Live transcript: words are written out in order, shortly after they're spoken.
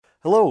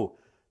Hello,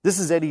 this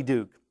is Eddie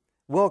Duke.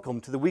 Welcome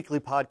to the weekly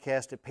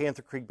podcast at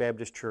Panther Creek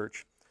Baptist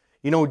Church.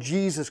 You know,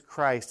 Jesus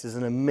Christ is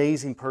an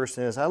amazing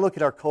person. As I look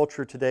at our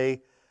culture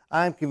today,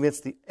 I'm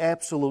convinced the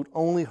absolute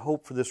only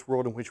hope for this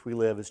world in which we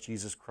live is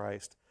Jesus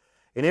Christ.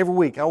 And every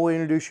week, I will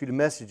introduce you to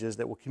messages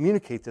that will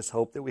communicate this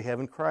hope that we have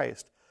in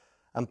Christ.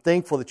 I'm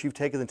thankful that you've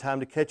taken the time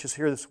to catch us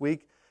here this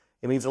week.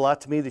 It means a lot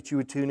to me that you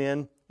would tune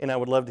in, and I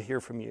would love to hear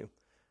from you.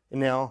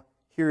 And now,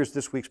 here is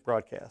this week's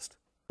broadcast.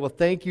 Well,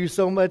 thank you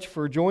so much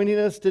for joining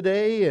us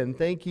today, and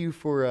thank you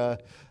for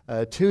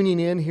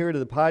tuning in here to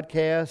the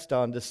podcast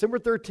on December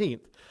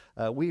 13th.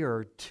 We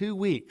are 2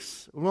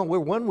 weeks, well, we're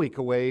 1 week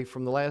away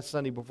from the last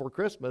Sunday before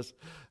Christmas,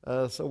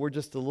 so we're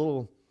just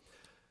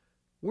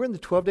we're in the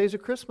 12 days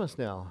of Christmas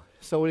now.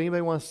 So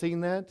anybody want to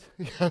sing that?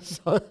 Yes.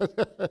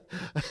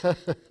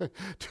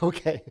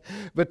 Okay.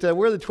 But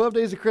we're in the 12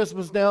 days of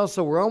Christmas now,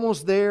 so we're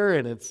almost there,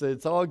 and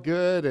it's all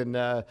good,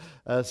 and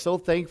so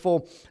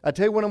thankful. I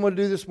tell you what I'm going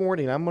to do this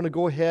morning. I'm going to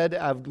go ahead.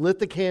 I've lit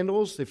the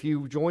candles. If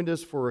you joined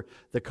us for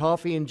the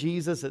Coffee and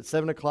Jesus at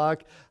 7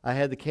 o'clock, I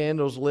had the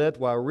candles lit.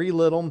 Well, I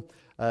relit them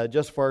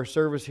just for our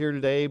service here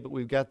today, but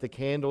we've got the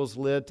candles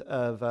lit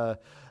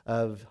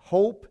of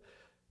hope,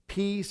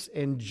 peace,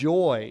 and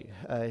joy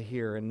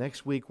here. And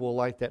next week we'll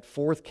light that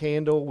fourth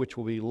candle, which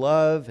will be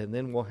love, and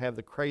then we'll have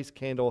the Christ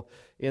candle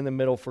in the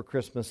middle for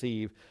Christmas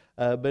Eve.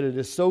 But it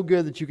is so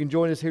good that you can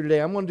join us here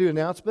today. I'm going to do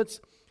announcements,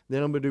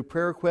 then I'm going to do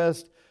prayer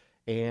requests,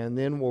 and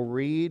then we'll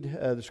read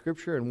the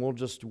scripture, and we'll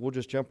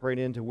just jump right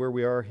into where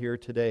we are here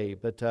today.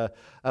 But the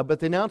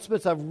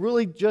announcements, I've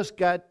really just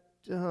got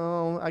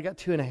I got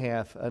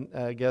 2.5,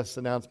 I guess,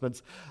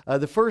 announcements.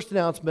 The first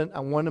announcement, I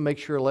want to make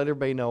sure to let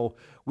everybody know,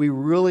 we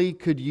really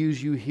could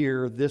use you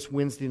here this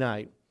Wednesday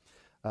night.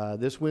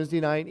 This Wednesday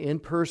night in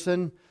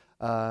person,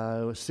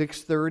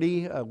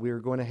 6:30, we're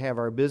going to have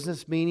our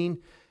business meeting.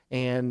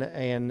 And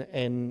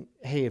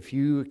hey, if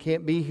you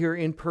can't be here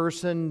in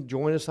person,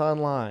 join us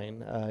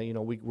online.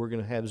 We're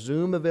going to have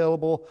Zoom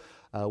available.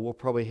 We'll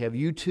probably have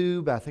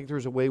YouTube. I think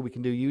there's a way we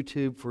can do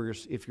YouTube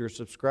if you're a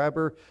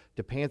subscriber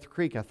to Panther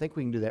Creek. I think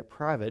we can do that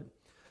private,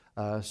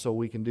 so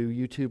we can do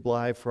YouTube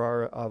Live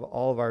for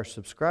all of our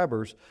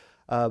subscribers.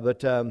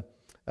 But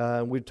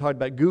we talked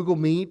about Google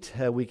Meet.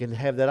 We can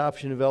have that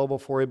option available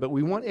for you. But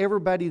we want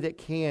everybody that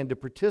can to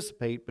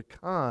participate,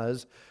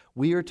 because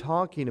we are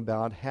talking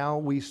about how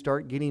we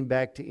start getting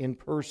back to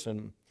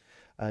in-person.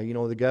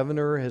 The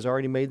governor has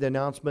already made the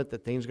announcement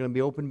that things are going to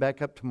be open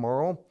back up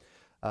tomorrow.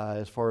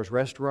 As far as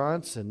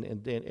restaurants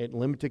and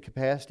limited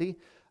capacity,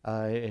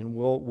 and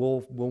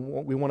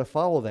we want to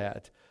follow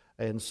that.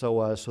 And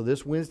so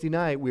this Wednesday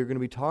night we're going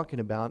to be talking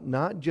about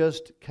not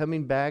just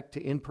coming back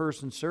to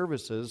in-person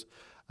services,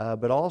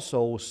 but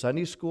also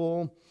Sunday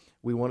school.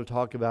 We want to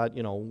talk about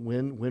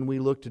when we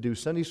look to do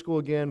Sunday school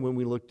again, when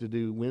we look to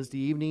do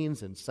Wednesday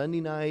evenings and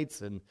Sunday nights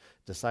and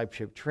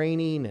discipleship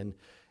training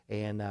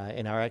and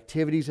our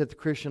activities at the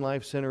Christian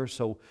Life Center.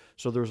 So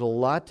there's a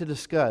lot to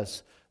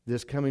discuss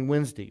this coming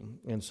Wednesday,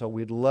 and so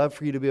we'd love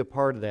for you to be a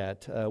part of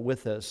that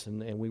with us,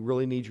 and we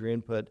really need your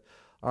input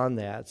on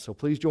that, so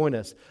please join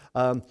us.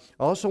 I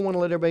also want to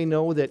let everybody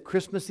know that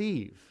Christmas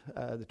Eve,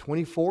 the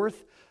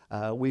 24th,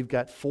 we've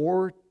got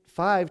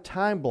 5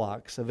 time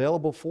blocks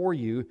available for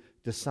you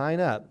to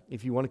sign up.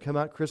 If you want to come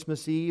out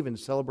Christmas Eve and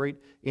celebrate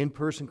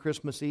in-person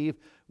Christmas Eve,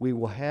 we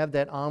will have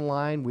that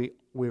online.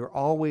 We are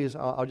always,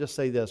 I'll just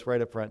say this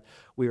right up front,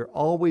 we are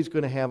always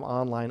going to have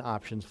online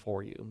options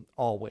for you,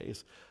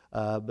 always.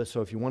 But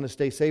so if you want to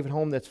stay safe at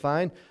home, that's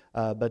fine.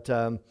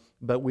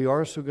 But we are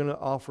also going to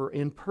offer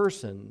in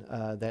person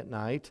that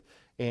night.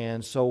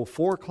 And so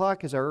 4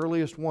 o'clock is our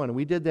earliest one. And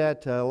we did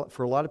that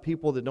for a lot of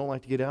people that don't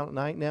like to get out at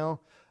night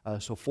now.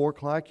 So 4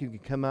 o'clock, you can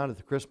come out at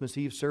the Christmas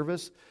Eve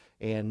service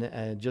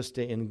and just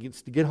to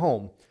get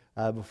home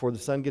before the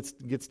sun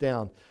gets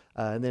down.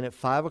 And then at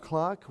 5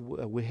 o'clock,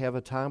 we have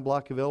a time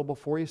block available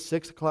for you.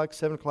 6 o'clock,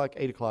 7 o'clock,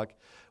 8 o'clock.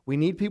 We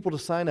need people to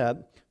sign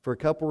up for a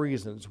couple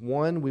reasons.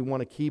 One, we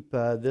want to keep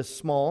this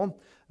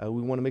small.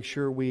 We want to make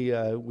sure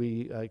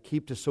we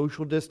keep to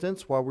social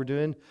distance while we're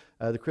doing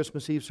the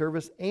Christmas Eve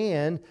service,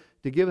 and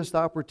to give us the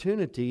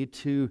opportunity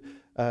to,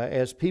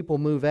 as people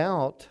move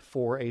out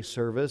for a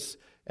service,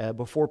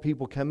 before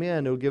people come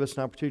in, it'll give us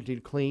an opportunity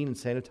to clean and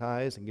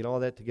sanitize and get all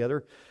that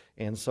together.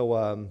 And so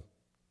I'm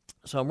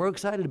real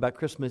excited about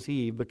Christmas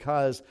Eve,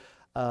 because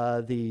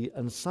the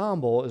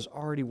ensemble is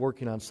already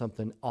working on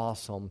something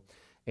awesome.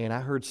 And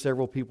I heard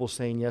several people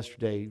saying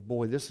yesterday,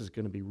 boy, this is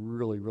going to be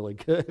really, really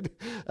good.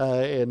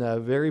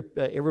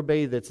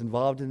 Everybody that's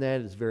involved in that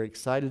is very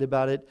excited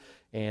about it.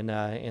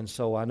 And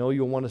so I know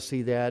you'll want to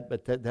see that,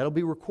 but that'll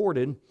be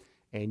recorded,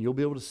 and you'll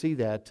be able to see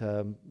that,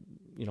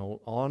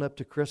 on up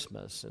to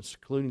Christmas,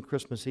 including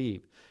Christmas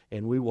Eve.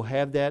 And we will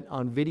have that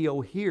on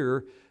video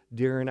here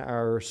during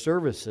our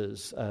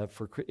services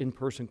for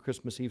in-person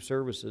Christmas Eve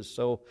services.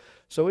 So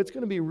it's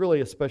going to be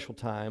really a special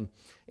time.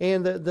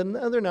 And the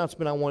other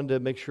announcement I wanted to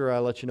make sure I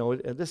let you know,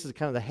 this is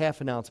kind of the half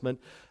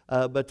announcement,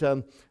 but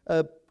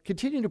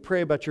continue to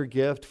pray about your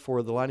gift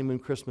for the Lighting Moon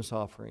Christmas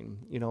offering.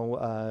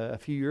 A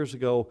few years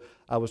ago,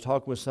 I was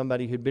talking with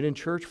somebody who'd been in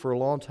church for a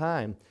long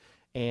time,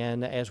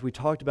 And as we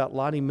talked about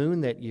Lottie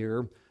Moon that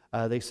year,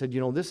 they said,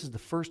 this is the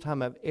first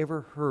time I've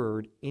ever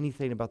heard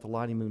anything about the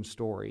Lottie Moon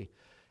story.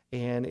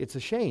 And it's a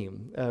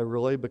shame,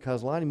 really,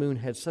 because Lottie Moon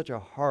had such a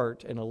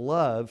heart and a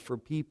love for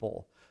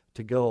people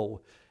to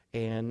go.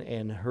 And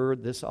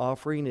this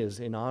offering is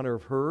in honor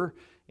of her,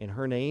 in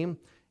her name.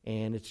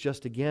 And it's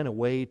just, again, a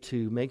way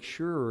to make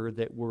sure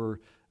that we're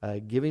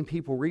giving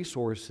people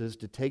resources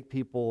to take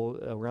people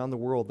around the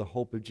world the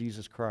hope of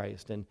Jesus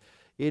Christ. And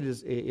it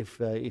is,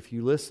 if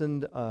you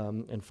listened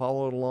and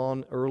followed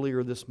along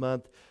earlier this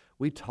month,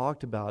 we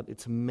talked about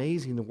it's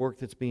amazing the work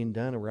that's being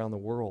done around the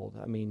world.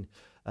 I mean,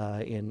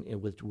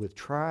 with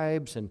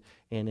tribes and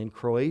in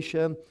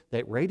Croatia,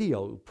 that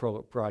radio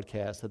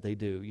broadcast that they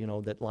do,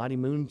 that Lottie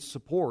Moon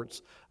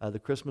supports, the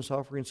Christmas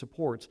offering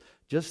supports,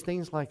 just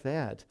things like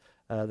that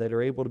that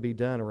are able to be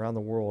done around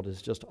the world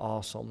is just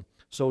awesome.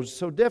 So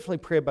definitely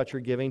pray about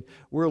your giving.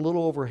 We're a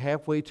little over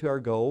halfway to our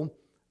goal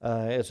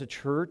as a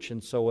church,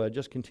 and so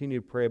just continue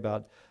to pray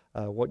about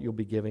what you'll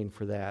be giving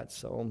for that.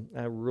 So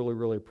I really,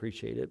 really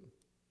appreciate it.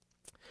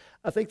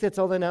 I think that's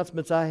all the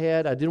announcements I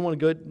had. I did want to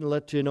go ahead and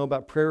let you know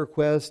about prayer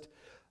request.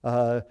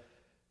 I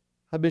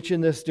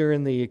mentioned this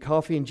during the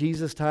Coffee and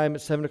Jesus time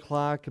at 7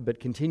 o'clock, but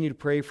continue to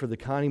pray for the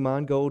Connie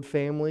Mongold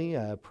family.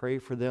 Pray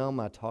for them.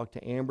 I talked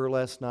to Amber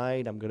last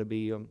night. I'm going to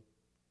be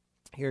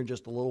here in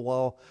just a little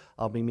while.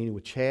 I'll be meeting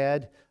with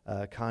Chad,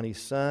 Connie's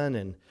son,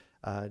 and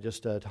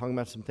just talking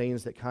about some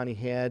things that Connie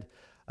had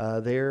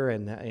there,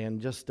 and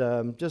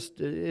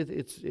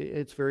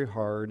it's very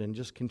hard, and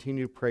just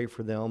continue to pray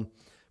for them.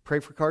 Pray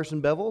for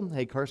Carson Bevel.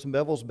 Hey, Carson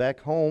Bevel's back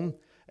home.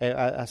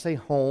 I say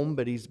home,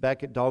 but he's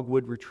back at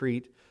Dogwood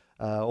Retreat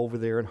over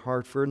there in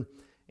Hartford.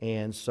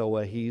 And so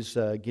he's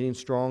getting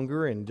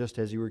stronger, and just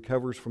as he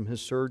recovers from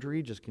his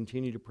surgery, just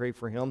continue to pray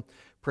for him.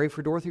 Pray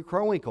for Dorothy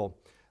Kronwinkel.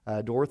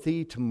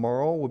 Dorothy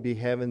tomorrow will be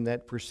having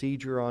that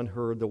procedure on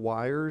the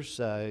wires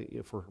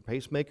for her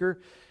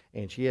pacemaker,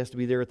 and she has to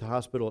be there at the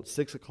hospital at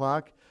 6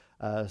 o'clock.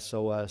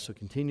 So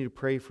continue to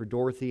pray for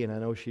Dorothy, and I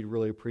know she'd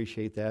really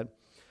appreciate that.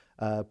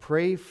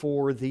 Pray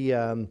for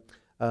the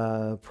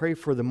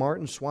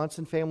Martin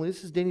Swanson family.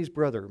 This is Denny's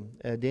brother,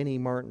 Denny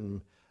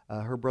Martin.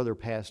 Her brother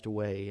passed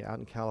away out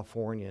in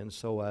California, and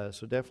so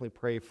definitely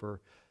pray for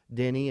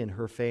Denny and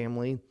her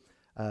family.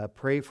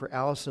 Pray for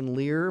Allison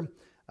Lear.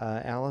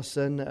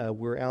 Allison,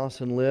 where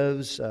Allison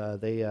lives,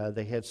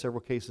 they had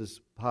several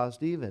cases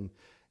positive,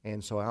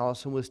 and so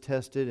Allison was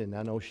tested, and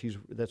I know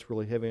that's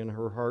really heavy on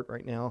her heart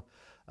right now.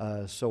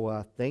 So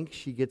I think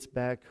she gets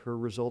back her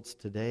results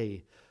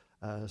today.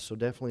 So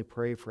definitely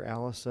pray for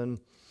Allison.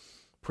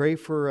 Pray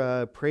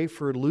for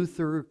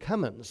Luther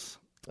Cummins.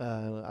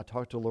 I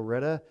talked to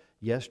Loretta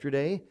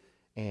yesterday,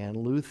 and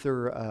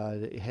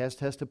Luther has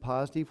tested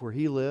positive where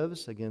he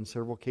lives. Again,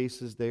 several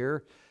cases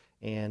there,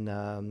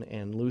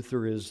 and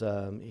Luther is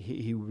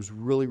he was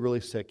really,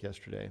 really sick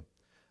yesterday.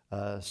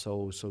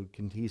 So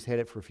he's had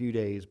it for a few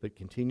days, but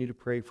continue to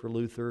pray for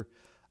Luther.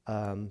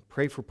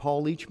 Pray for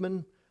Paul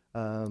Leachman.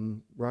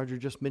 Roger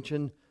just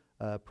mentioned.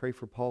 Pray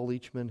for Paul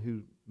Leachman,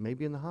 who may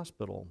be in the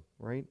hospital,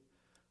 right,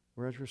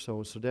 Roger?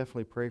 So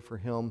definitely pray for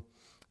him.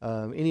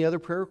 Any other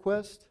prayer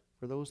requests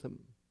for those that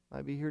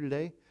might be here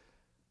today?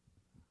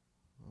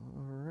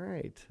 All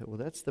right. Well,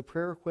 that's the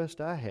prayer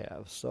request I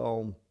have.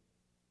 So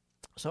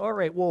all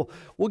right. Well,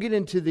 we'll get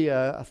into the.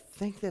 I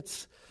think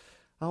that's.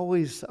 I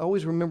always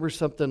remember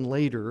something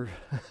later.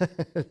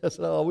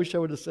 I wish I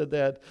would have said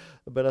that,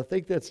 but I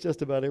think that's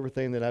just about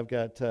everything that I've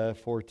got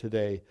for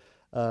today.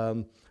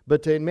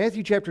 But in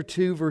Matthew chapter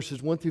 2,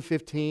 verses 1 through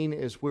 15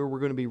 is where we're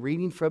going to be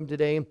reading from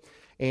today.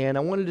 And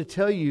I wanted to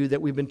tell you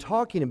that we've been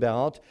talking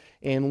about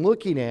and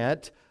looking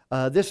at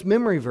this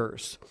memory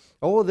verse.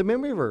 Oh, the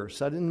memory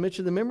verse. I didn't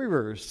mention the memory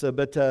verse.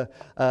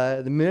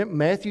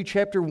 Matthew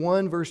chapter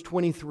 1, verse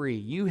 23.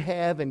 You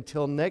have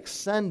until next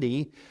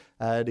Sunday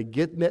to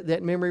get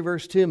that memory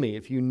verse to me.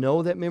 If you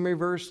know that memory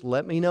verse,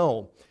 let me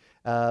know.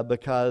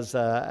 Because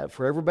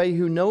for everybody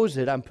who knows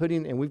it, I'm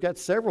putting, and we've got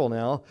several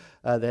now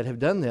that have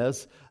done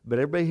this, but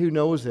everybody who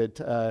knows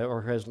it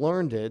or has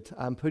learned it,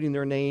 I'm putting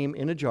their name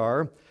in a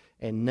jar,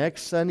 and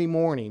next Sunday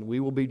morning we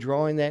will be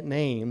drawing that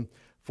name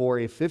for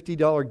a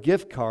 $50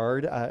 gift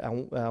card. I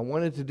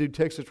wanted to do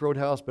Texas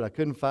Roadhouse, but I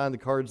couldn't find the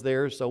cards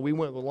there, so we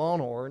went with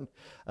Longhorn,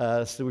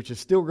 which is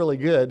still really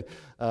good,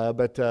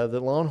 but the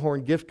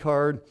Longhorn gift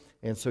card,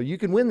 and so you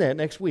can win that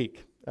next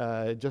week.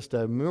 Just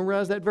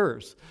memorize that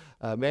verse,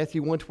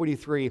 Matthew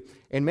 1:23.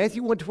 And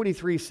Matthew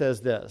 1:23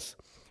 says this.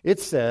 It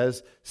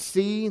says,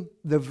 "See,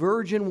 the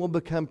virgin will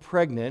become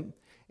pregnant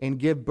and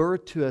give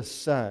birth to a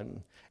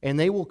son, and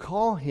they will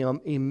call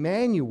him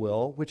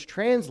Emmanuel," which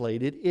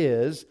translated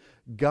is,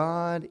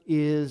 God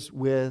is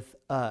with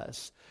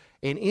us.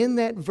 And in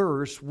that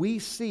verse, we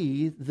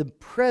see the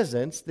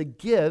presents, the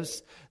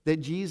gifts that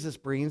Jesus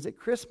brings at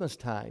Christmas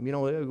time. You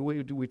know,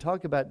 we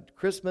talk about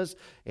Christmas,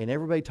 and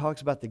everybody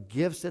talks about the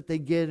gifts that they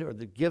get or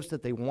the gifts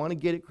that they want to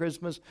get at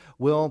Christmas.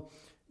 Well,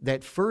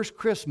 that first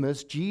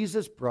Christmas,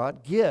 Jesus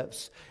brought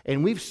gifts,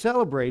 and we've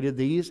celebrated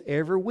these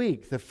every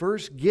week. The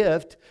first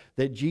gift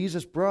that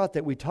Jesus brought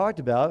that we talked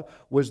about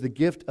was the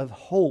gift of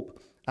hope.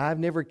 I've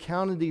never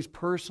counted these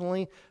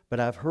personally, but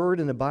I've heard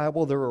in the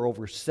Bible there are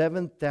over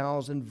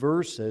 7,000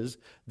 verses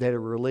that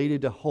are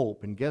related to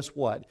hope. And guess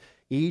what?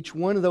 Each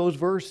one of those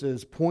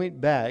verses point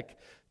back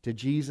to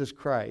Jesus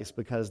Christ,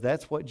 because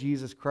that's what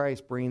Jesus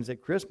Christ brings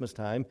at Christmas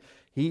time.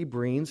 He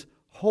brings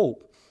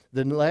hope.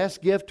 The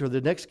last gift, or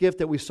the next gift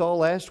that we saw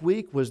last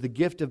week, was the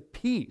gift of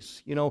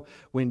peace. You know,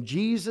 when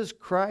Jesus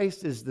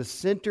Christ is the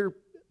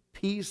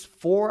centerpiece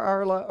for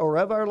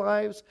of our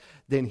lives,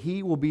 then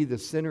He will be the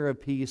center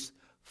of peace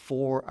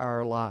for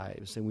our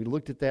lives. And we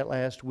looked at that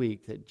last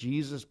week, that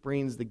Jesus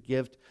brings the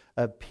gift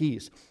of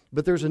peace.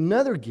 But there's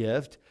another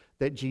gift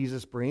that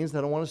Jesus brings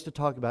that I want us to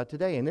talk about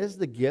today, and this is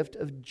the gift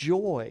of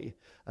joy.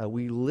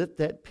 We lit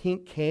that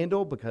pink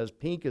candle because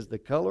pink is the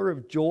color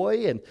of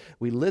joy, and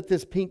we lit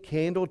this pink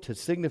candle to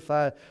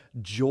signify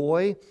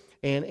joy.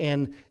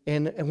 And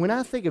when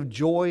I think of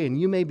joy, and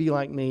you may be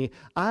like me,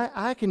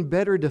 I can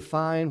better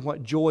define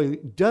what joy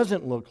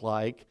doesn't look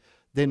like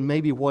than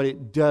maybe what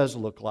it does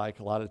look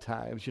like a lot of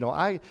times. You know,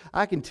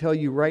 I can tell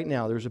you right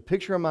now, there's a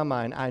picture in my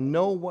mind. I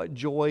know what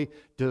joy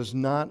does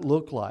not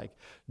look like.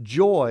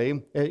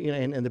 Joy,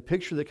 and the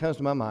picture that comes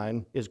to my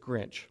mind is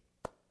Grinch.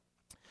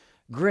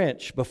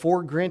 Grinch,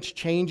 before Grinch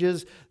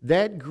changes,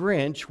 that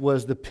Grinch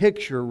was the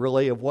picture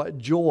really of what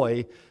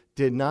joy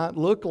did not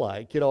look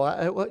like. You know,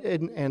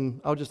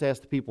 and I'll just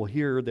ask the people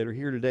here that are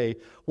here today,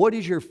 what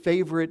is your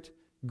favorite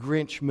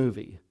Grinch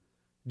movie?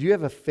 Do you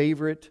have a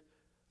favorite?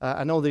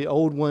 I know the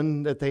old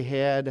one that they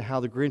had, How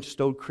the Grinch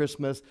Stole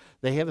Christmas.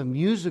 They have a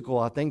musical,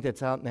 I think,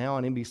 that's out now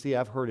on NBC.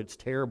 I've heard it's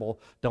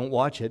terrible. Don't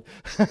watch it.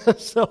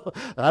 So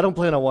I don't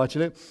plan on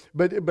watching it.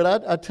 But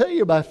I tell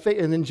you,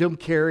 and then Jim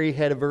Carrey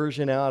had a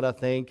version out, I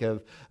think,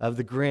 of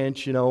the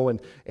Grinch. You know,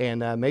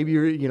 and maybe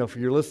if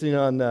you're listening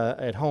on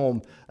at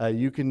home,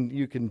 you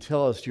can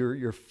tell us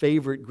your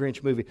favorite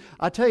Grinch movie.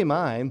 I'll tell you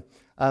mine.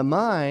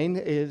 Mine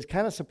is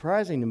kind of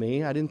surprising to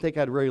me. I didn't think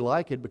I'd really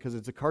like it because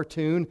it's a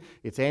cartoon.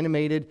 It's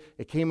animated.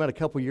 It came out a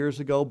couple years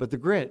ago. But The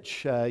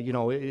Grinch,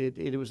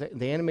 it was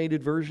the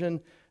animated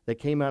version that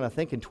came out, I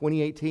think, in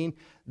 2018.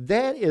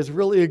 That is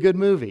really a good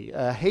movie.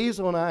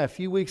 Hazel and I, a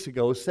few weeks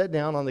ago, sat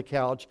down on the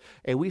couch,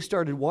 and we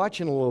started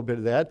watching a little bit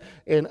of that.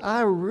 And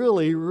I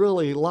really,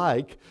 really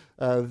like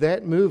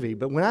that movie.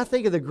 But when I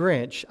think of The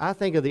Grinch, I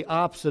think of the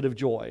opposite of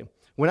joy.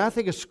 When I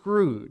think of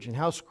Scrooge and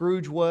how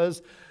Scrooge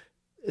was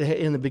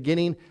in the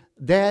beginning,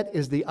 that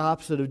is the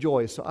opposite of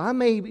joy. So I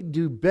may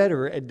do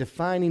better at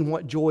defining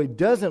what joy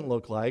doesn't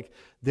look like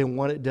than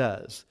what it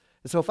does.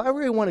 And so if I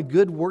really want a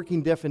good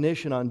working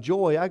definition on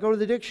joy, I go to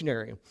the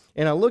dictionary.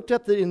 And I looked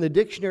up in the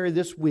dictionary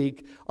this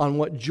week on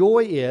what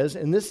joy is,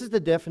 and this is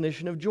the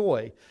definition of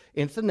joy.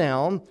 It's a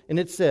noun, and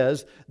it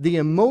says, the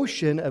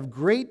emotion of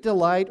great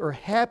delight or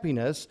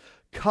happiness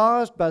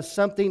caused by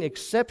something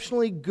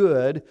exceptionally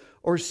good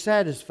or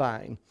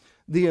satisfying.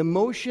 The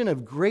emotion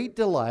of great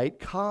delight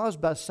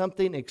caused by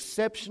something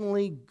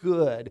exceptionally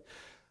good.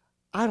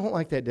 I don't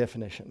like that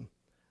definition.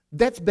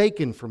 That's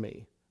bacon for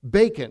me.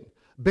 Bacon.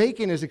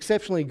 Bacon is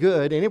exceptionally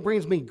good, and it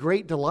brings me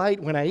great delight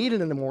when I eat it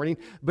in the morning,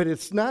 but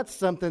it's not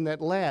something that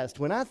lasts.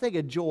 When I think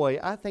of joy,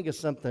 I think of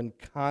something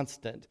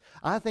constant.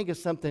 I think of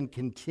something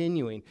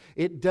continuing.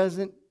 It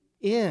doesn't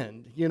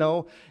end,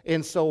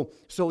 and so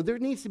there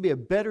needs to be a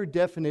better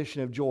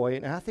definition of joy,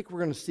 and I think we're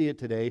going to see it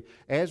today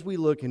as we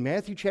look in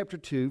Matthew chapter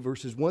 2,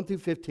 verses 1 through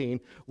 15.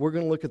 We're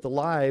going to look at the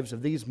lives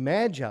of these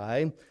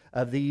magi,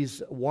 of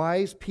these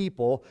wise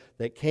people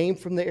that came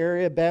from the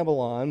area of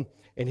Babylon.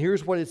 And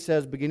here's what it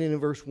says beginning in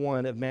verse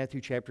 1 of Matthew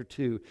chapter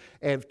 2.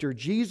 After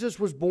Jesus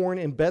was born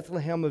in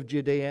Bethlehem of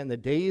Judea in the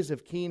days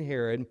of King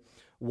Herod,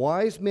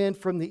 wise men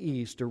from the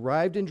east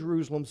arrived in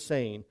Jerusalem,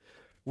 saying,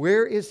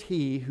 where is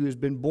he who has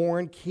been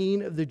born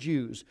King of the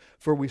Jews?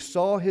 For we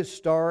saw his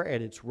star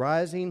at its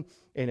rising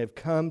and have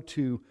come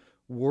to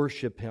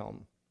worship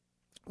him.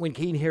 When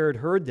King Herod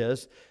heard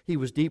this, he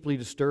was deeply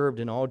disturbed,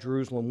 and all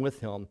Jerusalem with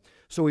him.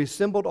 So he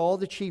assembled all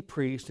the chief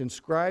priests and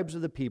scribes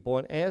of the people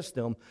and asked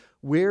them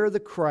where the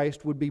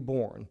Christ would be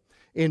born.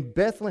 In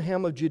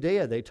Bethlehem of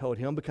Judea, they told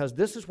him, because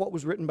this is what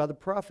was written by the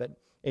prophet.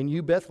 And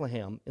you,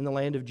 Bethlehem, in the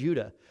land of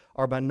Judah,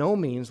 are by no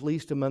means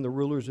least among the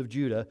rulers of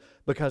Judah,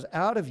 because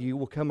out of you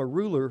will come a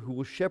ruler who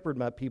will shepherd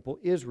my people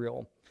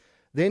Israel.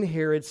 Then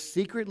Herod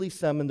secretly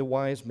summoned the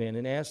wise men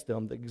and asked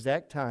them the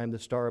exact time the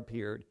star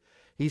appeared.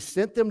 He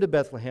sent them to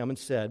Bethlehem and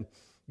said,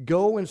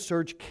 go and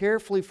search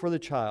carefully for the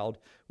child.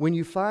 When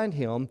you find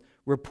him,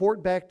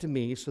 report back to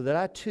me so that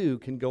I too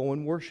can go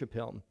and worship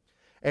him.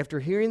 After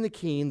hearing the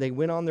king, they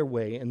went on their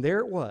way, and there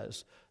it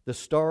was, the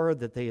star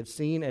that they had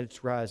seen at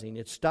its rising.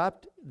 It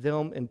stopped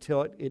them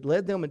it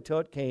led them until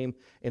it came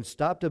and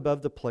stopped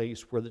above the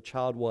place where the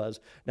child was.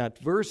 Now,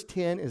 verse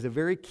 10 is a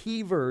very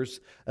key verse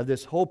of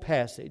this whole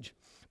passage,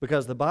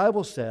 because the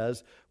Bible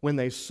says, when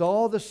they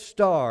saw the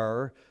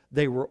star,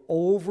 they were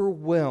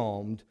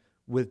overwhelmed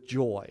with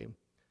joy.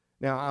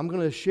 Now, I'm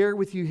going to share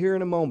with you here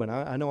in a moment.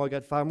 I know I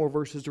got 5 more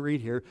verses to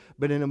read here,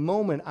 but in a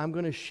moment, I'm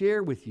going to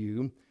share with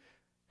you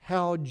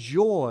how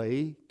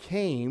joy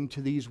came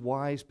to these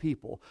wise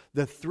people.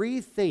 The 3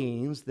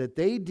 things that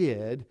they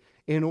did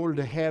in order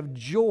to have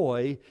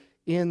joy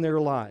in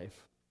their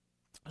life.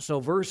 So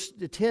verse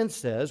 10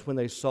 says, when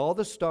they saw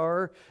the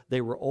star,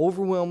 they were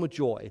overwhelmed with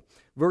joy.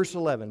 Verse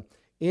 11,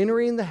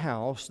 entering the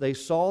house, they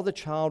saw the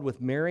child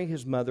with Mary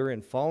his mother,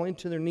 and falling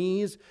to their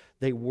knees,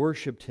 they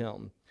worshipped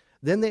him.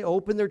 Then they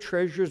opened their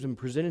treasures and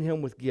presented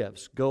him with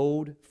gifts,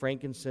 gold,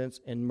 frankincense,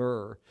 and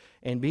myrrh.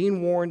 And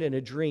being warned in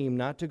a dream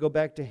not to go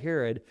back to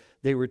Herod,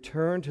 they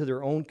returned to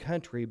their own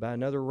country by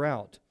another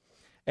route.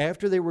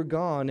 After they were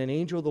gone, an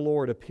angel of the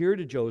Lord appeared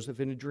to Joseph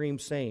in a dream,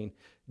 saying,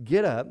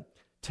 "Get up,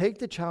 take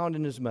the child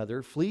and his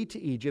mother, flee to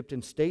Egypt,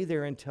 and stay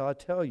there until I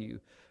tell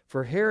you,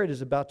 for Herod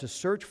is about to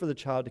search for the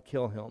child to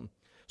kill him."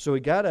 So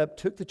he got up,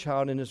 took the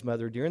child and his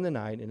mother during the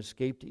night, and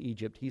escaped to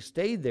Egypt. He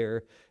stayed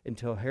there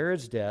until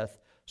Herod's death,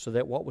 so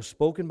that what was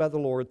spoken by the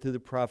Lord through the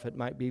prophet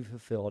might be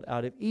fulfilled.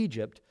 Out of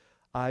Egypt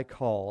I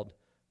called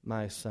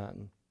my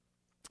son.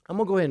 I'm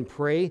going to go ahead and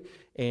pray,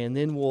 and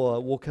then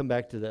we'll come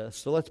back to this.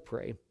 So let's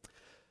pray.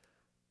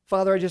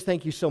 Father, I just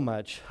thank you so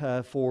much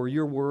for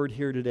your word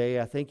here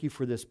today. I thank you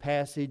for this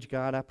passage,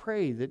 God. I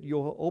pray that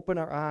you'll open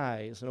our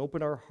eyes and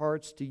open our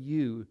hearts to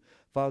you,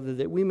 Father,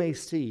 that we may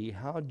see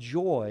how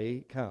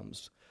joy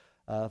comes.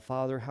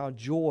 Father, how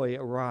joy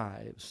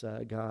arrives,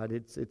 God.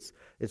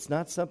 It's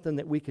not something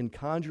that we can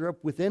conjure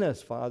up within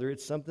us, Father.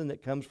 It's something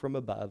that comes from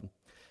above.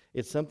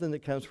 It's something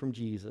that comes from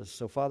Jesus.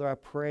 So, Father, I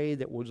pray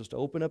that we'll just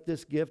open up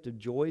this gift of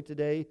joy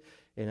today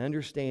and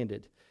understand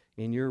it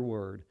in your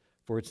word.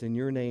 For it's in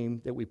your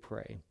name that we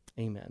pray.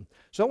 Amen.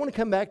 So I want to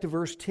come back to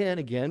verse 10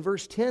 again.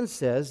 Verse 10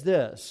 says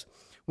this,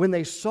 when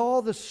they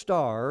saw the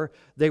star,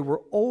 they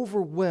were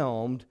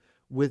overwhelmed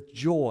with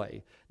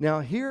joy.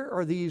 Now here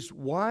are these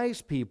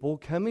wise people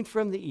coming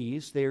from the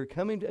east. They are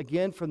coming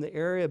again from the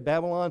area of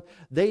Babylon.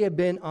 They have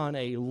been on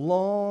a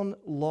long,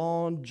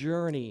 long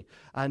journey.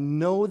 I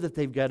know that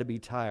they've got to be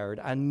tired.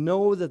 I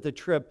know that the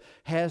trip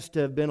has to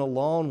have been a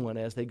long one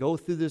as they go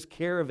through this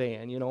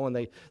caravan,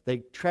 and they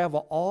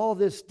travel all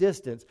this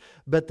distance.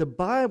 But the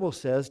Bible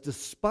says,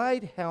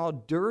 despite how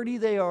dirty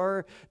they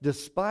are,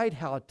 despite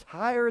how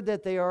tired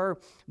that they are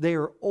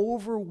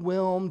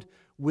overwhelmed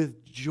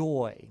with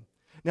joy.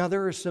 Now,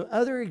 there are some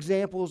other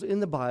examples in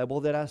the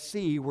Bible that I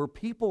see where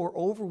people are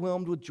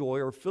overwhelmed with joy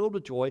or filled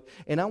with joy,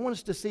 and I want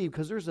us to see,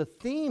 because there's a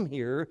theme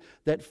here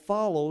that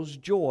follows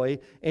joy,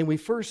 and we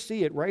first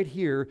see it right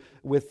here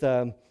with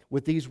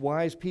these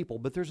wise people.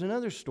 But there's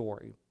another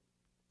story.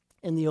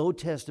 In the Old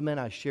Testament,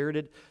 I shared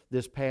it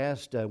this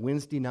past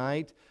Wednesday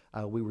night.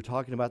 We were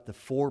talking about the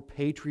 4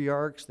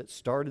 patriarchs that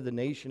started the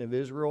nation of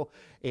Israel,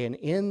 and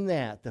in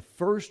that, the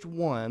first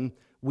one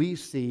we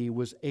see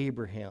was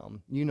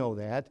Abraham. You know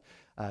that.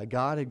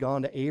 God had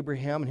gone to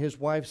Abraham and his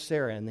wife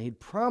Sarah, and he'd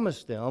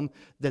promised them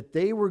that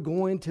they were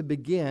going to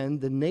begin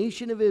the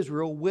nation of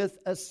Israel with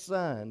a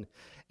son.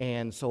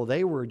 And so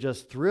they were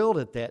just thrilled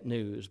at that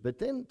news. But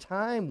then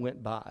time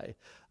went by.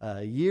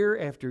 Year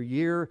after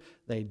year,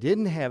 they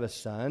didn't have a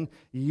son.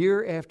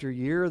 Year after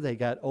year, they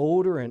got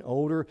older and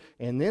older.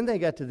 And then they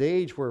got to the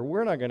age where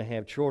we're not going to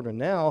have children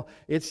now.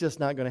 It's just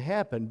not going to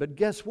happen. But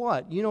guess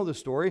what? You know the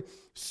story.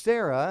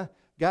 Sarah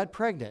got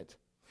pregnant.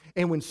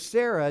 And when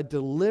Sarah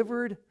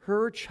delivered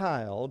her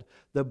child,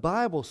 the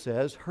Bible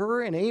says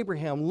her and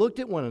Abraham looked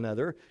at one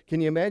another. Can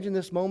you imagine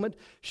this moment?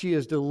 She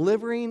is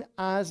delivering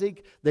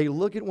Isaac. They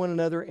look at one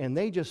another and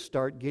they just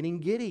start getting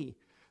giddy.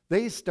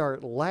 They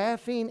start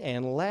laughing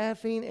and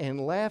laughing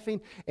and laughing.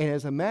 And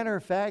as a matter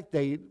of fact,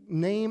 they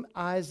name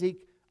Isaac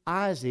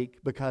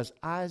because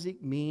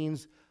Isaac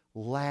means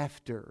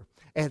laughter.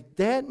 At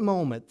that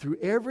moment, through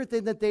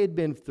everything that they had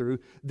been through,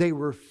 they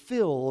were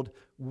filled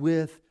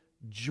with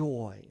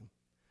joy.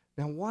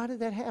 Now, why did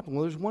that happen?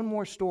 Well, there's one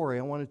more story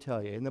I want to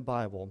tell you. In the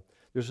Bible,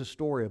 there's a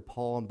story of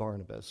Paul and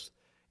Barnabas.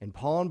 And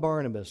Paul and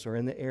Barnabas are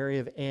in the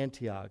area of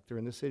Antioch. They're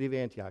in the city of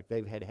Antioch.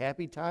 They've had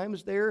happy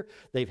times there.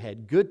 They've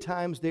had good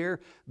times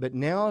there. But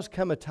now has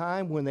come a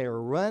time when they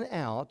are run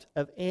out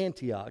of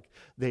Antioch.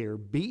 They are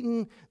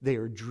beaten. They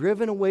are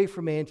driven away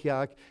from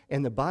Antioch.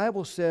 And the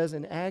Bible says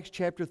in Acts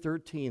chapter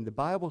 13, the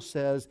Bible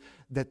says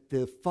that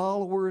the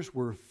followers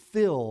were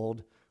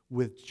filled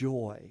with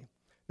joy.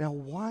 Now,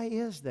 why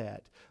is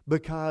that?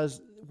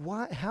 Because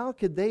how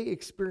could they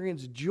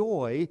experience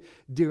joy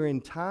during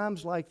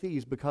times like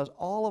these? Because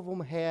all of them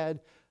had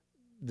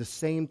the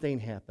same thing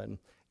happen,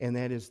 and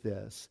that is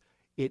this.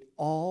 It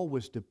all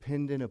was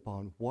dependent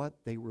upon what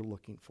they were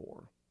looking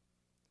for.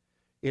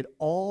 It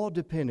all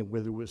depended,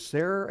 whether it was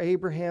Sarah or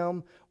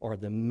Abraham or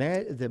the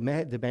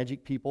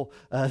magic people,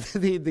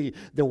 the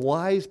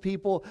wise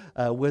people,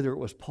 whether it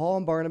was Paul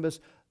and Barnabas.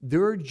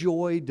 Their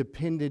joy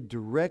depended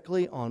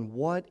directly on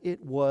what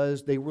it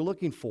was they were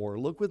looking for.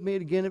 Look with me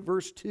again at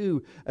verse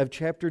 2 of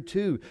chapter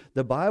 2.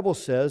 The Bible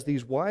says,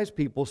 these wise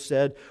people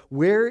said,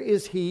 "Where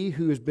is he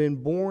who has been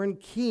born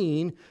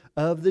king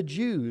of the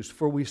Jews?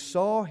 For we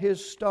saw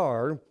his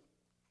star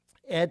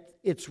at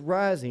its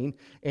rising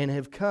and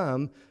have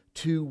come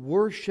to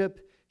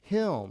worship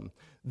him."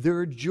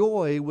 Their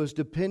joy was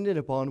dependent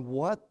upon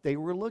what they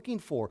were looking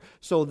for.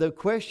 So the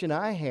question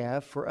I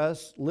have for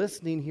us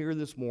listening here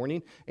this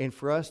morning and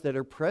for us that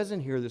are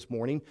present here this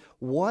morning,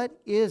 what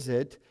is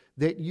it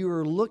that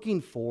you're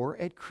looking for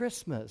at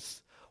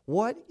Christmas?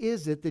 What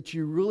is it that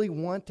you really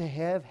want to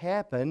have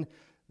happen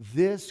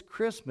this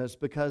Christmas?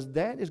 Because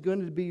that is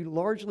going to be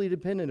largely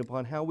dependent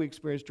upon how we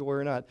experience joy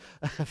or not.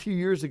 A few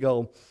years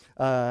ago,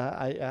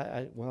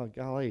 well,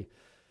 golly,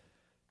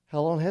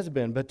 how long has it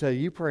been? But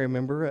you probably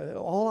remember,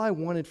 all I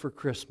wanted for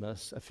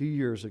Christmas a few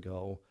years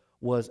ago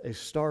was a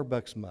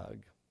Starbucks mug.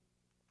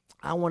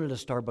 I wanted a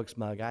Starbucks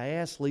mug. I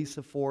asked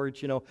Lisa for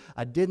it.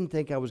 I didn't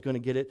think I was going to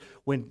get it.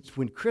 When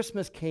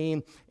Christmas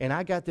came and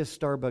I got this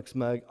Starbucks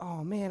mug,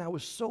 oh man, I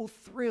was so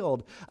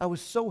thrilled. I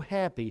was so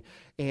happy.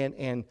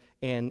 And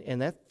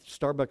that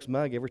Starbucks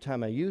mug, every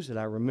time I use it,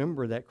 I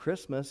remember that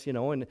Christmas,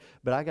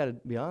 but I got to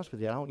be honest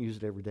with you, I don't use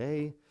it every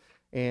day.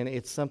 And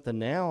it's something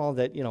now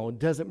that,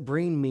 doesn't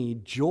bring me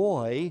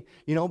joy,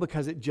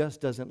 because it just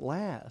doesn't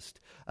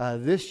last.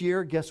 This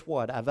year, guess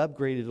what? I've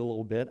upgraded a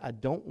little bit. I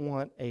don't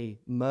want a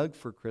mug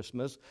for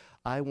Christmas.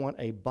 I want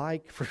a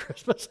bike for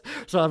Christmas.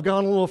 So I've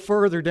gone a little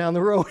further down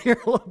the road here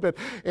a little bit.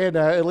 And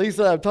at least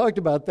I've talked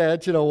about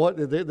that,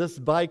 this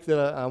bike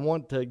that I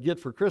want to get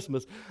for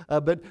Christmas.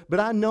 But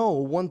I know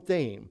one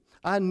thing.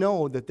 I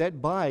know that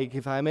bike,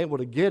 if I'm able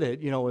to get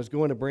it, is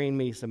going to bring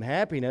me some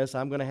happiness.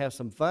 I'm going to have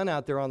some fun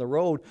out there on the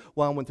road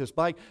while I'm with this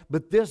bike.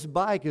 But this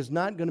bike is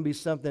not going to be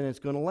something that's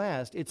going to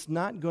last. It's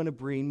not going to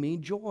bring me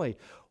joy.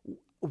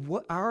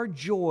 Our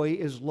joy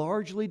is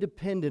largely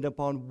dependent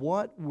upon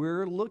what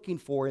we're looking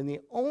for. And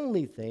the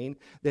only thing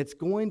that's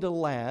going to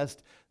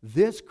last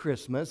this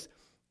Christmas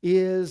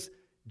is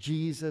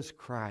Jesus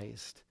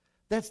Christ.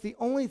 That's the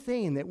only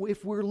thing that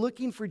if we're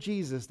looking for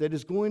Jesus that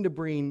is going to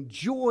bring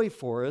joy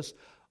for us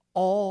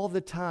all the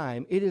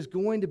time, it is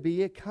going to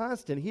be a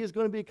constant. He is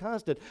going to be a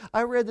constant.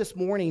 I read this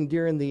morning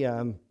during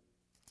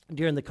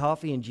the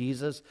Coffee and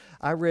Jesus,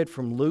 I read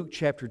from Luke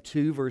chapter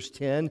 2, verse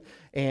 10,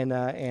 and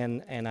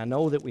I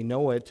know that we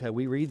know it.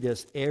 We read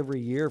this every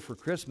year for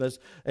Christmas.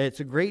 It's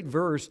a great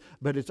verse,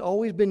 but it's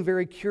always been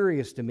very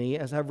curious to me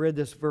as I've read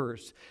this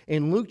verse.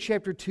 In Luke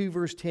chapter 2,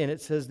 verse 10,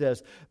 it says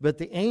this, "But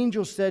the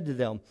angel said to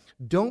them,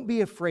 'Don't be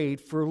afraid,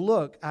 for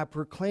look, I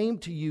proclaim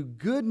to you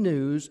good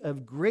news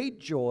of great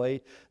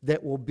joy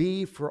that will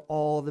be for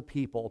all the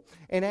people.'"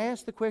 And I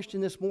asked the question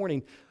this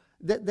morning,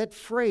 that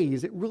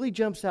phrase, it really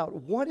jumps out.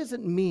 What does it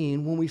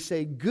mean when we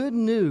say good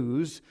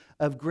news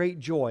of great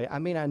joy? I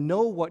mean, I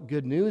know what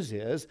good news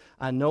is.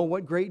 I know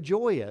what great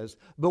joy is.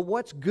 But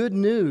what's good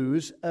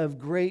news of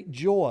great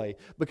joy?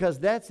 Because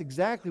that's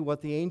exactly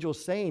what the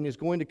angel's saying is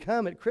going to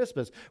come at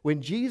Christmas.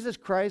 When Jesus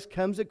Christ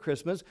comes at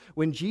Christmas,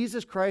 when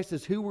Jesus Christ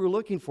is who we're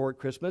looking for at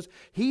Christmas,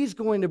 He's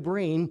going to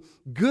bring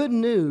good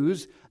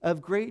news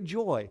of great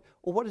joy.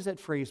 Well, what does that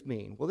phrase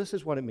mean? Well, this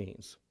is what it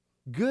means.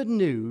 Good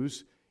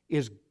news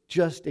is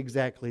just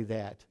exactly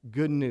that,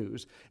 good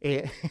news.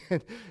 And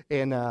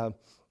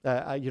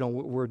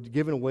we're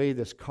giving away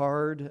this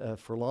card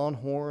for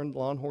Longhorn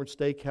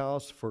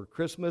Steakhouse for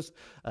Christmas.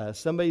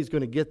 Somebody's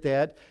going to get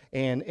that.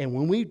 And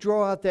when we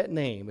draw out that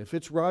name, if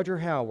it's Roger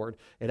Howard,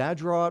 and I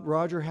draw out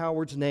Roger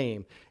Howard's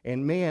name,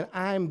 and man,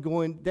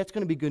 that's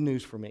going to be good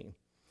news for me.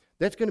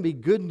 That's going to be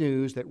good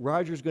news that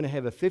Roger's going to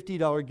have a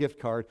 $50 gift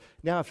card.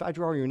 Now, if I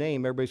draw your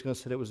name, everybody's going to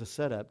say it was a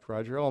setup,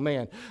 Roger. Oh,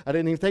 man, I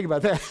didn't even think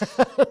about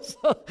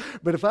that.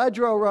 But if I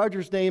draw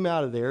Roger's name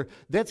out of there,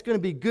 that's going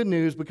to be good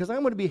news because I'm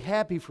going to be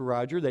happy for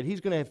Roger that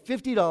he's going to have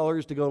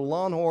 $50 to go to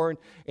Longhorn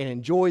and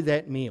enjoy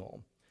that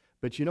meal.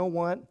 But you know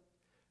what?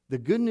 The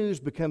good news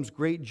becomes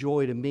great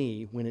joy to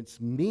me when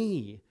it's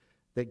me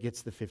that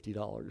gets the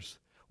 $50.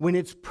 When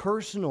it's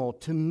personal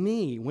to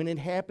me, when it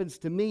happens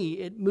to me,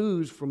 it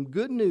moves from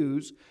good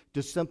news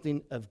to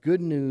something of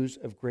good news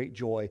of great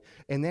joy.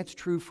 And that's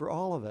true for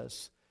all of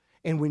us.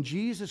 And when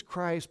Jesus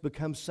Christ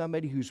becomes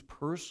somebody who's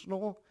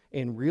personal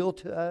and real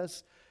to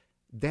us,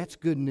 that's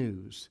good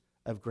news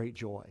of great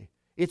joy.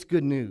 It's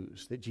good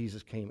news that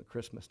Jesus came at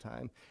Christmas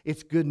time.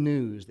 It's good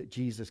news that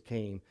Jesus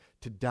came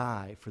to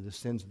die for the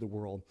sins of the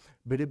world.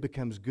 But it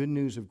becomes good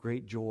news of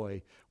great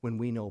joy when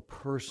we know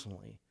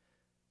personally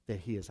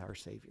that He is our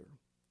Savior.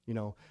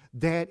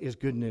 That is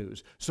good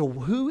news. So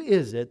who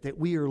is it that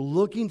we are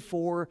looking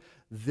for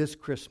this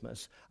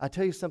Christmas? I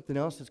tell you something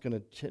else that's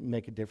going to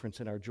make a difference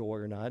in our joy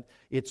or not.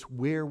 It's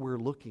where we're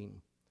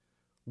looking.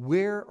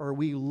 Where are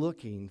we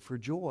looking for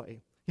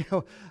joy?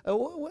 Help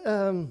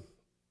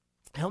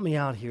me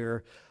out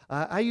here.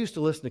 I used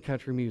to listen to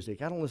country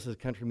music. I don't listen to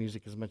country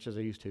music as much as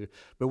I used to.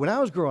 But when I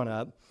was growing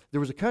up, there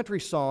was a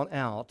country song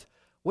out.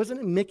 Wasn't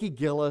it Mickey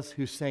Gillis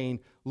who sang,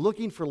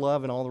 "Looking for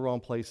love in all the wrong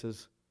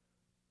places"?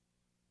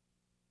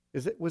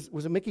 Was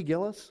it Mickey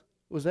Gillis?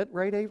 Was that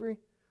right, Avery?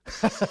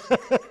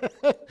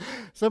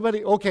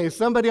 Somebody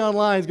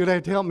online is going to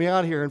have to help me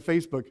out here on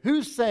Facebook.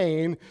 Who's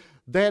saying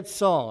that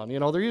song?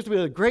 There used to be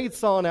a great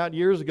song out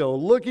years ago,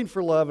 "Looking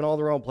for love in all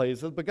the wrong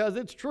places," because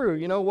it's true.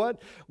 You know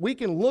what? We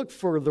can look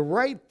for the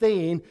right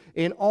thing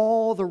in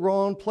all the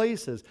wrong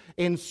places.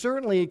 And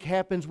certainly it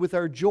happens with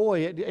our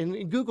joy.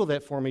 And Google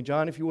that for me,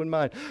 John, if you wouldn't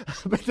mind.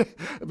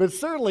 But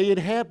certainly it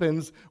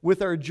happens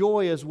with our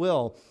joy as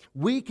well.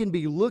 We can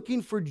be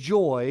looking for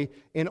joy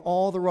in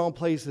all the wrong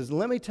places. And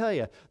let me tell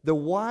you, the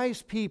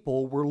wise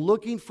people were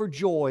looking for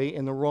joy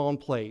in the wrong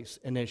place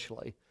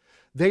initially.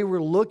 They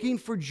were looking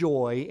for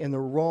joy in the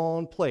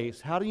wrong place.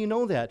 How do you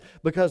know that?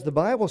 Because the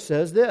Bible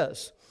says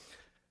this.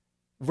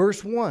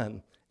 Verse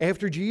 1,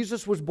 after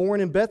Jesus was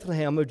born in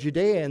Bethlehem of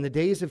Judea in the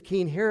days of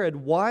King Herod,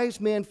 wise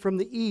men from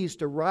the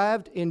east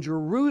arrived in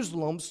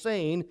Jerusalem,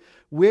 saying,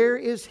 where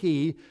is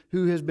he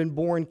who has been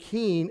born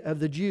King of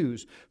the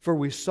Jews? For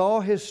we saw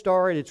his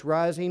star at its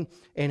rising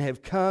and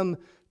have come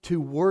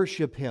to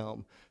worship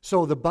him.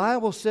 So the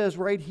Bible says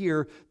right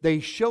here, they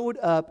showed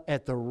up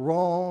at the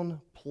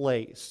wrong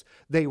place.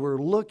 They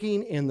were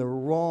looking in the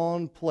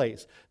wrong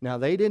place. Now,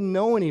 they didn't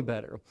know any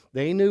better.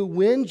 They knew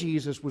when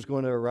Jesus was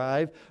going to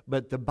arrive,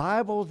 but the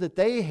Bible that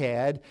they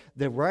had,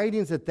 the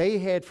writings that they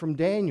had from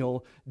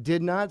Daniel,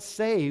 did not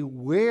say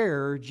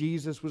where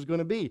Jesus was going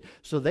to be.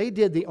 So they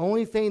did the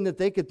only thing that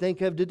they could think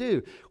of to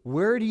do.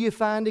 Where do you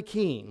find a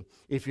king?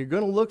 If you're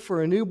going to look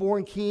for a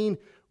newborn king,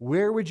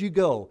 where would you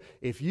go?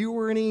 If you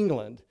were in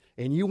England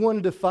and you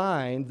wanted to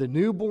find the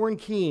newborn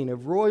king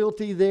of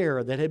royalty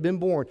there that had been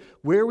born,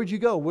 where would you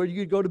go? Where would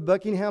you go? To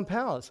Buckingham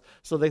Palace.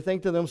 So they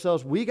think to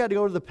themselves, we got to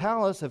go to the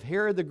palace of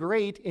Herod the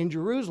Great in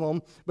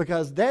Jerusalem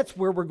because that's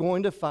where we're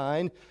going to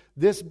find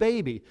this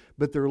baby.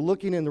 But they're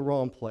looking in the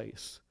wrong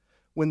place.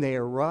 When they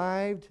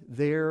arrived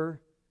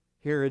there,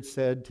 Herod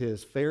said to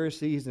his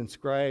Pharisees and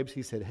scribes,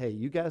 he said, hey,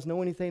 you guys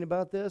know anything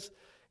about this?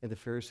 And the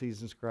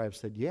Pharisees and scribes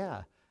said,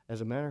 yeah, as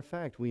a matter of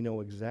fact, we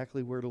know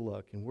exactly where to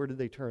look. And where did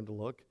they turn to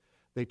look?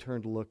 They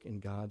turned to look in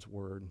God's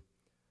Word.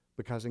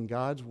 Because in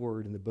God's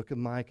Word, in the book of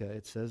Micah,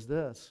 it says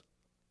this,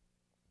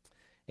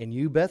 and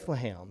you,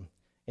 Bethlehem,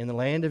 in the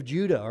land of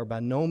Judah, are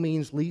by no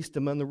means least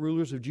among the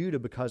rulers of Judah,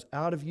 because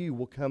out of you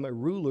will come a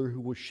ruler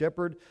who will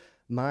shepherd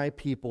my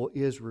people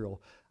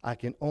Israel. I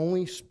can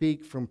only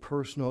speak from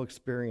personal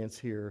experience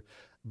here,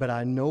 but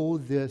I know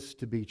this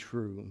to be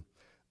true.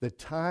 The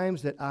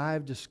times that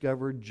I've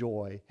discovered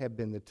joy have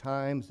been the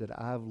times that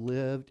I've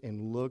lived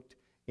and looked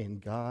in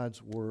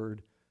God's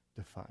Word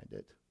to find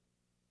it.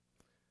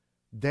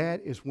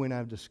 That is when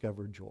I've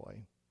discovered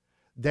joy.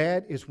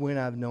 That is when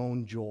I've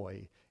known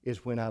joy,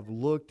 is when I've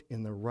looked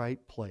in the right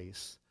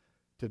place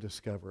to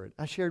discover it.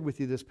 I shared with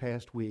you this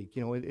past week,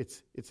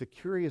 it's a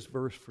curious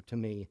verse to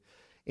me.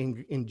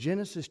 In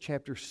Genesis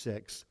chapter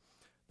 6,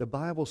 the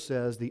Bible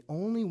says the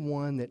only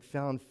one that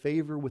found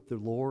favor with the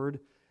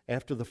Lord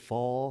after the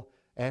fall,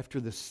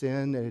 after the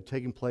sin that had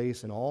taken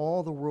place and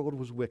all the world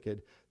was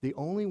wicked, the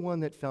only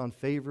one that found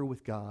favor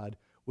with God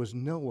was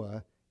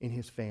Noah in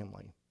his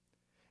family.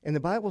 And the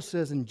Bible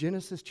says in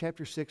Genesis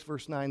chapter 6,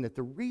 verse 9, that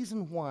the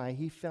reason why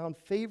he found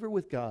favor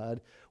with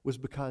God was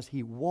because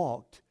he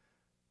walked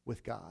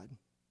with God.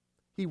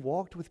 He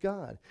walked with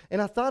God.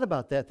 And I thought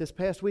about that this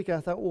past week. I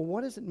thought, well,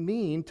 what does it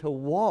mean to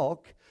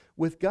walk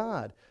with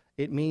God?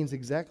 It means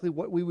exactly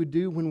what we would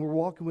do when we're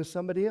walking with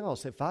somebody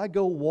else. If I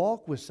go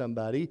walk with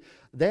somebody,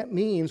 that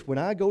means when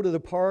I go to the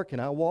park and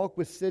I walk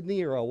with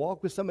Sydney or I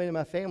walk with somebody in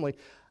my family,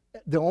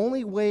 the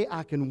only way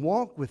I can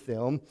walk with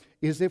them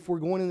is if we're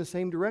going in the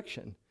same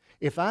direction.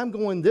 If I'm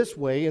going this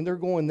way and they're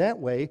going that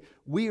way,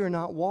 we are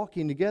not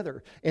walking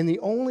together. And the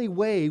only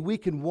way we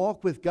can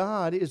walk with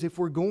God is if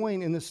we're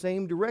going in the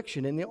same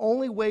direction. And the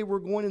only way we're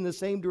going in the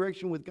same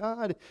direction with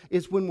God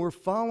is when we're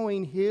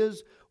following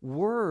His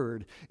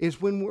Word,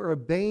 is when we're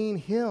obeying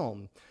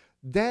Him.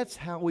 That's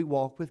how we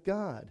walk with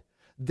God.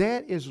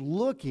 That is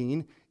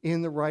looking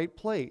in the right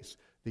place.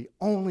 The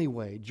only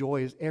way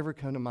joy has ever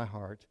come to my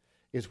heart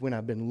is when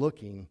I've been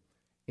looking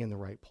in the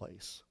right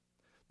place.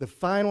 The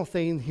final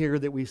thing here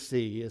that we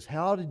see is,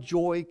 how did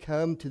joy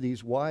come to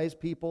these wise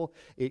people?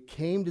 It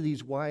came to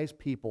these wise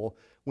people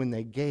when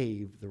they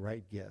gave the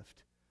right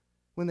gift.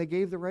 When they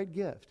gave the right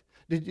gift.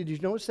 Did you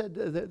notice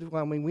that?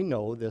 Well, I mean, we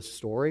know this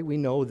story. We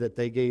know that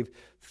they gave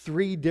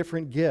 3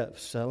 different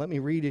gifts. Let me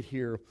read it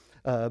here.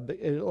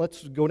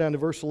 Let's go down to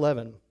verse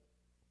 11.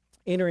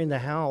 Entering the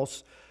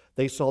house,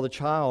 they saw the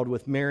child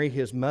with Mary,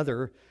 his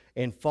mother,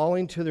 and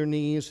falling to their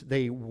knees,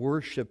 they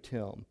worshipped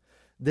him.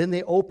 Then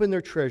they opened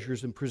their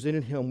treasures and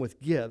presented him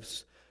with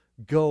gifts,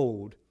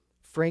 gold,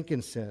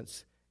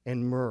 frankincense,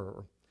 and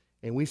myrrh.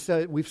 And we've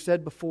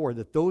said before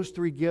that those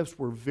 3 gifts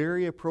were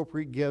very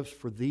appropriate gifts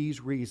for these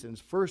reasons.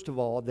 First of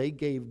all, they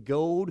gave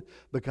gold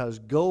because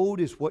gold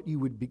is what you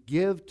would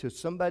give to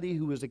somebody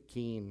who was a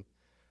king,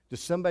 to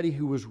somebody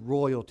who was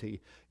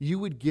royalty. You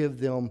would give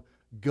them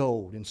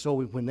gold. And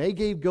so when they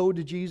gave gold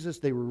to Jesus,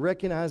 they were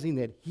recognizing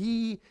that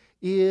He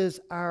is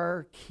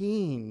our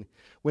King.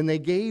 When they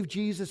gave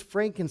Jesus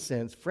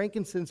frankincense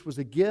was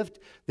a gift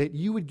that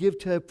you would give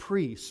to a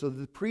priest, so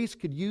the priest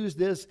could use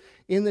this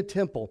in the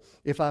temple.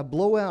 If I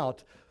blow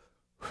out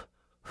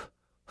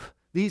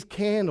these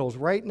candles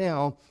right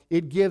now,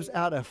 it gives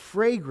out a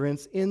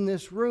fragrance in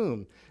this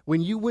room.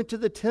 When you went to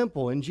the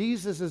temple in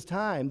Jesus'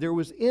 time, there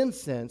was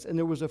incense and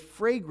there was a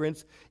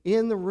fragrance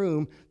in the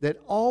room that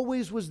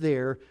always was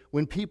there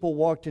when people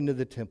walked into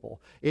the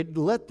temple. It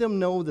let them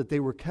know that they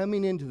were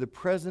coming into the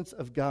presence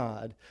of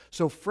God.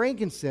 So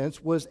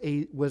frankincense was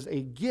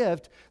a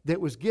gift that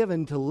was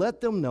given to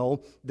let them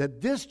know that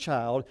this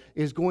child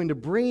is going to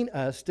bring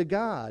us to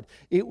God.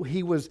 It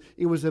was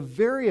a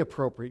very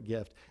appropriate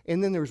gift.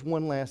 And then there's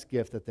one last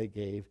gift that they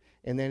gave,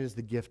 and that is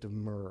the gift of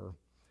myrrh.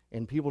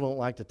 And people don't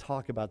like to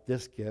talk about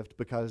this gift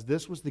because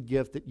this was the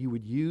gift that you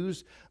would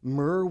use.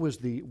 Myrrh was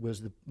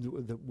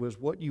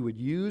what you would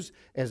use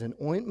as an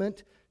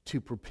ointment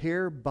to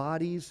prepare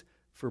bodies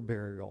for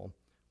burial.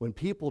 When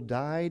people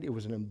died, it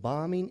was an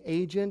embalming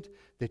agent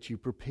that you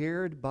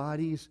prepared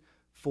bodies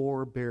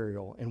for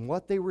burial. And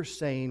what they were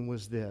saying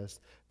was this,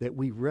 that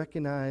we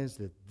recognize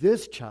that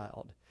this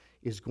child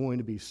is going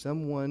to be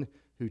someone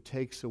who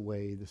takes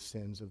away the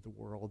sins of the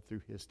world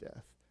through his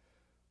death.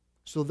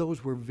 So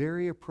those were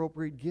very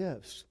appropriate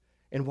gifts.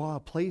 And while a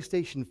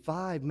PlayStation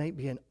 5 might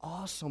be an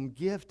awesome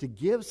gift to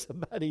give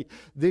somebody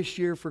this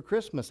year for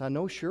Christmas, I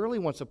know Shirley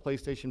wants a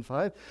PlayStation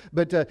 5,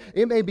 but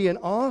it may be an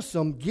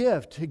awesome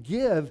gift to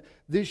give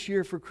this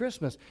year for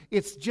Christmas.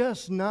 It's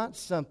just not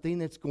something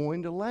that's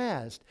going to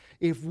last.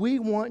 If we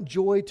want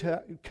joy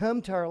to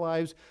come to our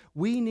lives,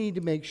 we need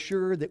to make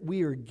sure that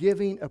we are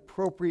giving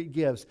appropriate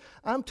gifts.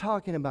 I'm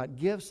talking about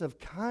gifts of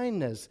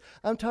kindness.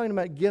 I'm talking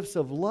about gifts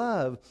of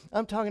love.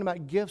 I'm talking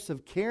about gifts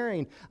of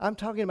caring. I'm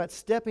talking about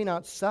stepping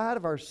outside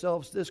of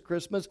ourselves this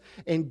Christmas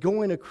and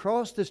going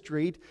across the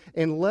street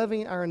and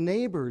loving our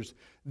neighbors.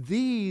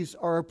 These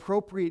are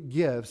appropriate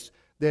gifts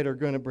that are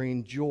going to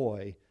bring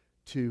joy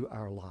to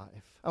our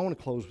life. I want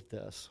to close with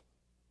this.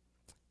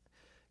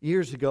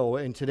 Years ago,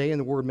 and Today in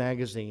the Word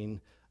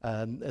magazine,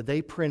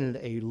 they printed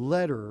a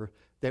letter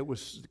that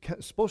was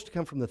supposed to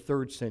come from the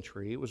 3rd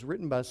century. It was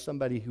written by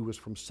somebody who was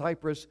from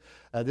Cyprus.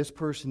 This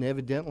person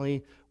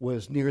evidently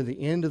was near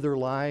the end of their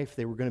life.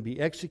 They were going to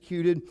be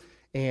executed,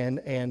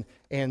 and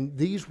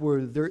these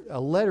were a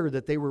letter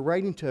that they were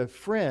writing to a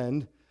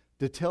friend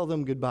to tell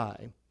them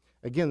goodbye.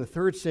 Again, the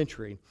 3rd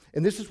century.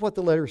 And this is what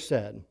the letter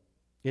said.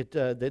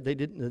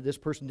 This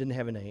person didn't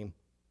have a name,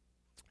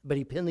 but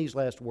he penned these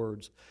last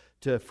words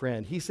to a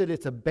friend. He said,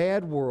 "It's a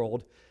bad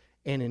world,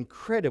 an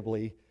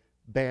incredibly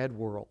bad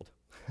world."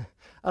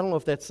 I don't know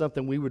if that's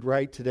something we would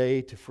write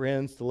today to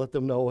friends to let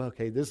them know,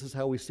 okay, this is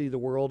how we see the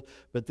world,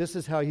 but this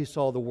is how he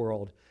saw the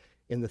world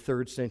in the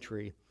 3rd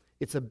century.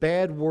 It's a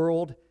bad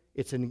world.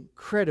 It's an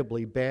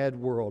incredibly bad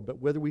world, but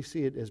whether we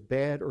see it as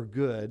bad or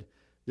good,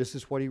 this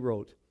is what he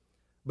wrote.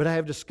 "But I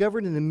have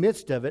discovered in the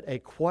midst of it a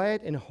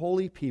quiet and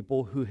holy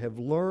people who have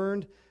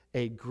learned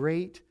a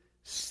great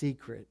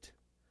secret."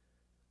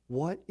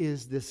 What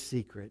is this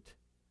secret?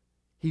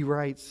 He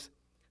writes,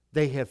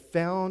 "They have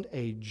found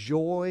a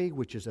joy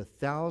which is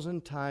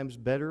 1,000 times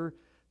better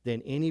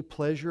than any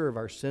pleasure of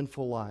our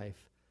sinful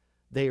life.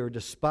 They are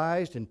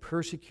despised and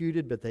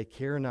persecuted, but they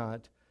care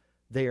not.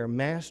 They are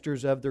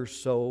masters of their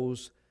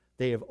souls.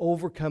 They have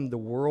overcome the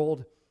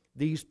world.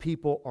 These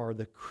people are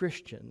the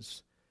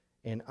Christians,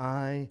 and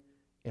I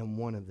am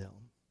one of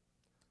them."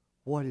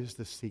 What is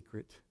the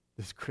secret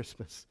this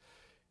Christmas?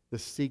 The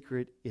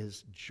secret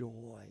is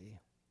joy.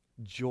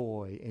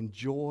 Joy. And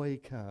joy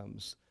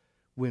comes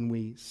when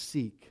we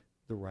seek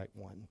the right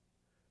one.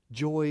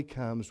 Joy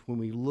comes when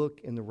we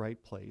look in the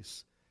right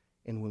place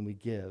and when we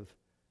give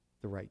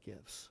the right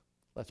gifts.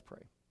 Let's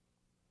pray.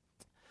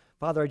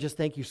 Father, I just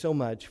thank you so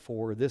much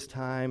for this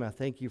time. I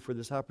thank you for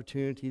this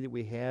opportunity that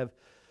we have,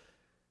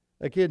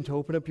 again, to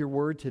open up your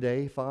word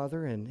today,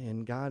 Father,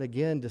 and God,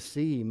 again, to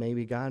see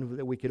maybe, God,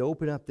 that we could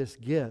open up this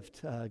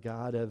gift,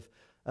 God,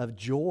 of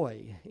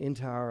joy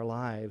into our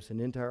lives and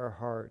into our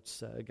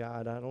hearts.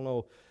 God, I don't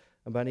know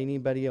about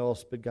anybody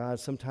else, but God,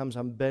 sometimes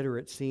I'm better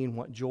at seeing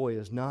what joy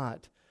is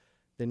not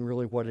than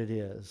really what it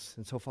is.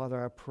 And so,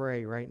 Father, I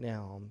pray right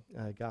now,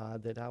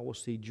 God, that I will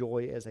see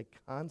joy as a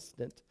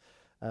constant,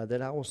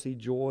 that I will see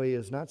joy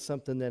as not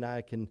something that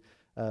I can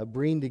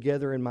bring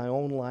together in my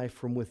own life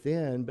from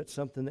within, but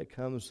something that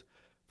comes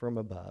from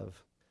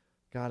above.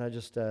 God, I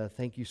just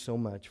thank you so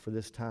much for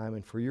this time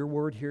and for your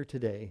word here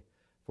today,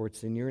 for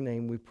it's in your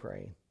name we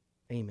pray.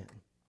 Amen.